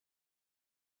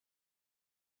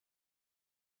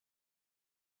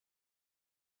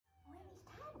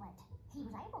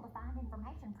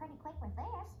information pretty quick with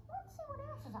this. Let's see what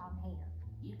else is on here.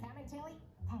 You coming, Tilly?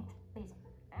 Can't. Busy.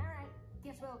 All right.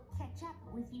 Guess we'll catch up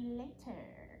with you later.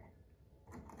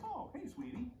 Oh, hey,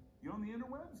 sweetie. You on the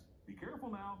interwebs? Be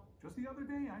careful now. Just the other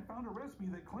day, I found a recipe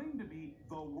that claimed to be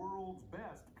the world's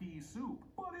best pea soup,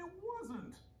 but it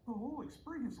wasn't. The whole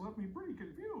experience left me pretty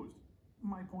confused.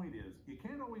 My point is, you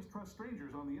can't always trust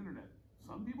strangers on the internet.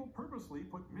 Some people purposely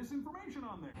put misinformation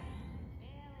on there.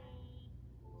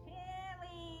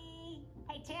 Tilly!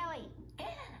 Hey, Tilly!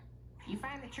 You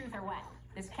find the truth or what?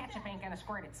 This ketchup ain't gonna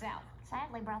squirt itself.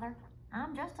 Sadly, brother,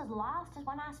 I'm just as lost as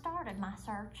when I started my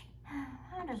search.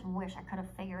 I just wish I could have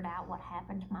figured out what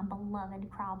happened to my beloved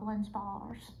Croblin's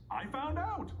bars. I found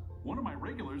out! One of my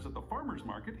regulars at the farmer's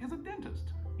market is a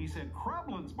dentist. He said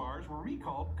Croblin's bars were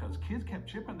recalled because kids kept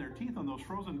chipping their teeth on those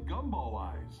frozen gumball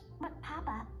eyes. But,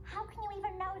 Papa, how can you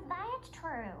even know that's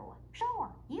true?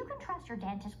 Sure, you can trust your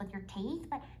dentist with your teeth,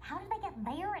 but how did they get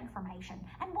their information?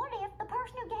 And what if the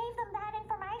person who gave them that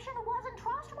information wasn't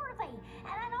trustworthy?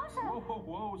 And also...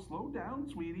 Whoa, slow down,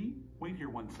 sweetie. Wait here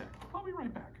 1 sec. I'll be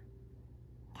right back.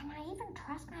 Can I even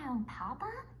trust my own Papa?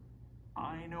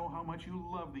 I know how much you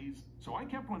love these, so I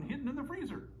kept one hidden in the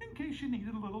freezer in case you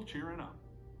needed a little cheering up.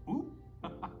 Oop!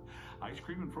 Ice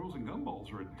cream and frozen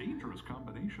gumballs are a dangerous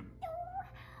combination.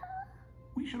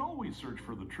 We should always search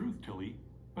for the truth, Tilly,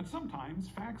 but sometimes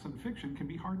facts and fiction can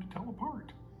be hard to tell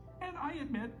apart. And I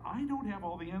admit I don't have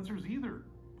all the answers either,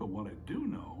 but what I do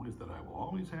know is that I will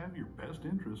always have your best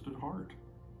interest at heart.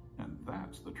 And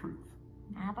that's the truth.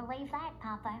 I believe that,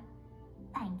 Papa.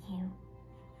 Thank you.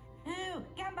 Ooh,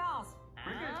 gumballs!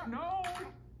 Cricket, no!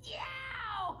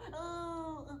 Yow!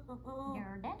 Ooh.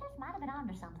 Your dentist might have been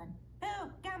onto something. Ooh,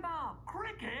 gumball!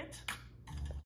 Cricket!